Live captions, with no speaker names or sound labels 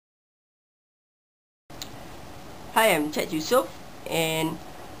Hi, I'm Chat Yusuf, and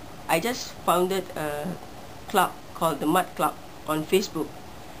I just founded a club called the MUTT Club on Facebook.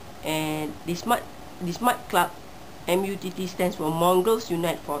 And this MUTT Club, MUTT, stands for Mongrels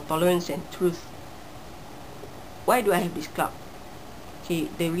Unite for Tolerance and Truth. Why do I have this club? Okay,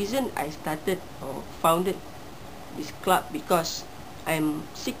 the reason I started or founded this club because I'm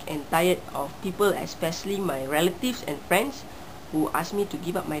sick and tired of people, especially my relatives and friends, who ask me to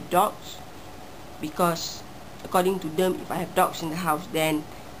give up my dogs because according to them, if I have dogs in the house, then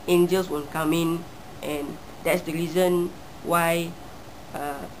angels won't come in, and that's the reason why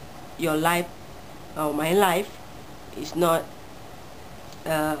your life or my life is not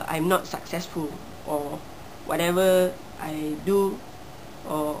I'm not successful, or whatever I do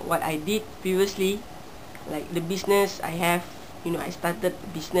or what I did previously, like the business I have, I started the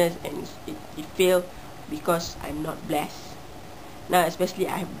business and it failed because I'm not blessed. Now especially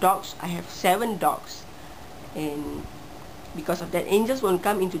I have dogs. I have 7 dogs, and because of that, angels won't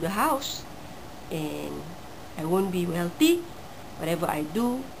come into the house, and I won't be wealthy. Whatever I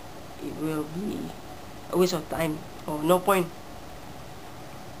do, it will be a waste of time or no point,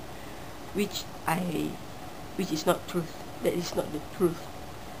 which is not truth. That is not the truth.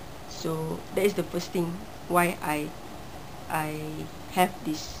 So that is the first thing why I have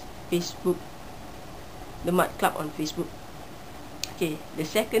this Facebook, the MUTT Club on Facebook. Okay, the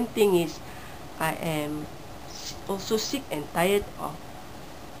second thing is I am also sick and tired of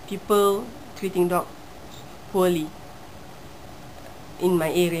people treating dogs poorly in my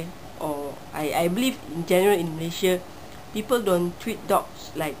area, or I believe in general in Malaysia, people don't treat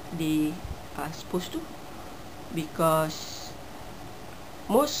dogs like they are supposed to, because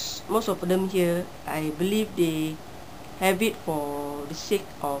most of them here, I believe they have it for the sake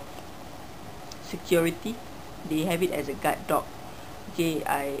of security. They have it as a guard dog. Okay,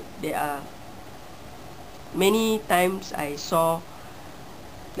 there are many times I saw,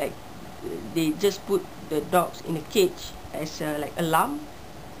 like, they just put the dogs in a cage as like alarm.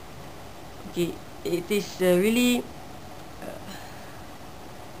 Okay, it is really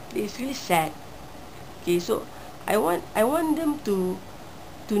it's really sad. Okay, so I want them to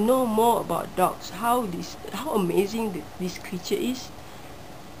know more about dogs, how amazing this creature is.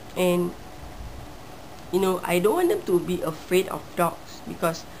 And I don't want them to be afraid of dogs,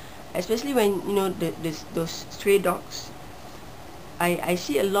 because especially when those stray dogs, I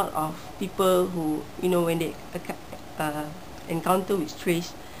see a lot of people who, when they encounter with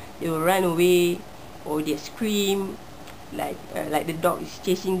strays, they will run away, or they scream like the dog is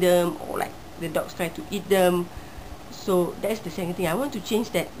chasing them, or like the dogs try to eat them. So that's the second thing I want to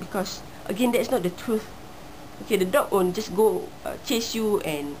change that, because again, that's not the truth. Okay, the dog won't just go chase you,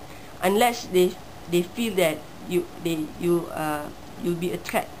 and unless they feel that you'll be a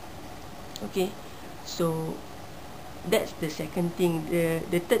threat. Okay, so that's the second thing.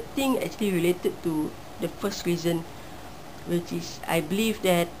 The third thing actually related to the first reason, which is I believe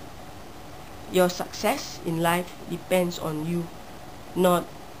that your success in life depends on you, not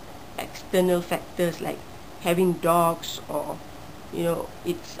external factors like having dogs, or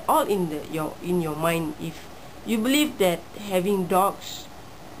it's all in your mind. If you believe that having dogs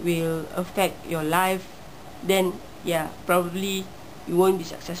will affect your life, then yeah, probably you won't be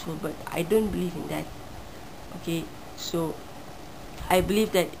successful. But I don't believe in that. Okay, so I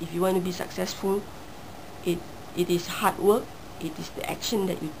believe that if you want to be successful, it is hard work, it is the action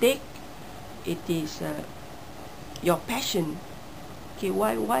that you take, it is your passion. Okay,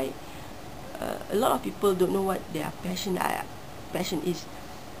 why a lot of people don't know what their passion is.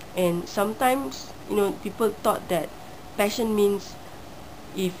 And sometimes people thought that passion means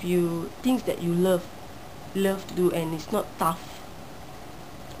if you things that you love to do, and it's not tough.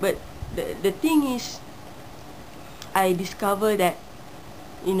 But the thing is, I discover that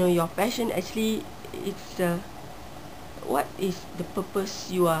your passion actually, it's what is the purpose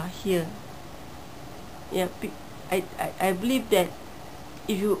you are here. Yeah, I believe that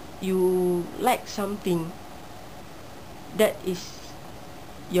if you like something, that is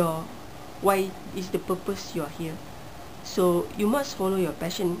your why is the purpose you are here. So you must follow your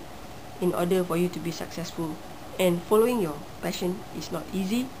passion in order for you to be successful. And following your passion is not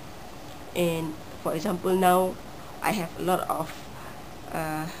easy. And for example, now I have a lot of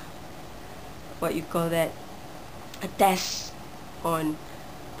what you call that, a test on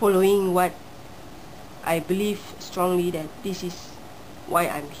following what I believe strongly, that this is why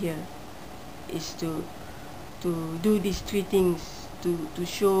I'm here, is to do these 3 things, to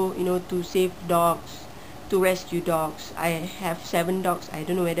show, to save dogs, to rescue dogs. I have 7 dogs. I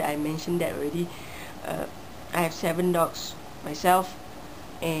don't know whether I mentioned that already. I have 7 dogs myself,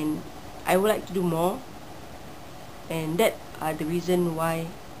 and I would like to do more. and that are the reason why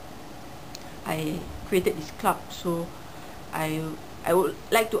I created this club. So I would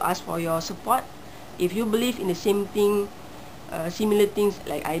like to ask for your support. If you believe in the same thing, similar things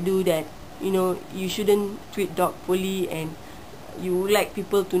like I do, that you shouldn't treat dog poorly, and you would like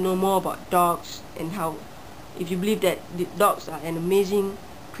people to know more about dogs, and how, if you believe that the dogs are an amazing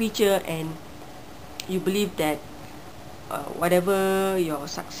creature, and you believe that whatever your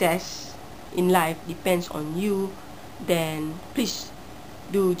success in life depends on you, then please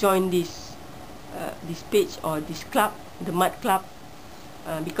do join this page or this club, the MUTT Club,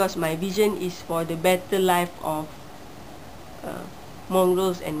 because my vision is for the better life of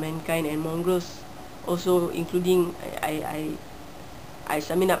mongrels and mankind, and mongrels also including I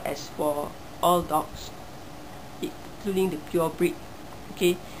sum it up as for all dogs, including the pure breed.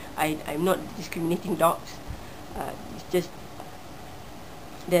 Okay, I'm not discriminating dogs. It's just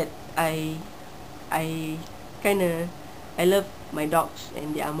that I love my dogs,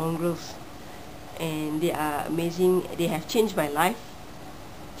 and they are mongrels, and they are amazing. They have changed my life.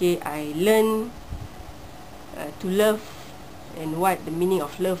 Okay, I learned to love and what the meaning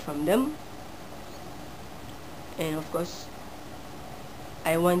of love from them, and of course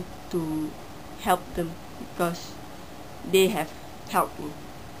I want to help them because they have helped me.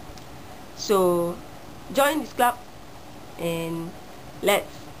 So join this club and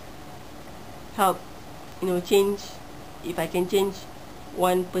let's help change. If I can change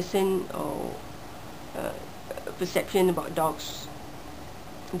 1% or perception about dogs,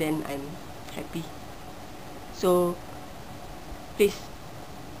 then I'm happy. So please,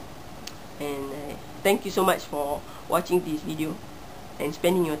 and thank you so much for watching this video and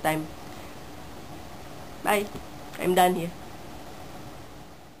spending your time. Bye. I'm done here.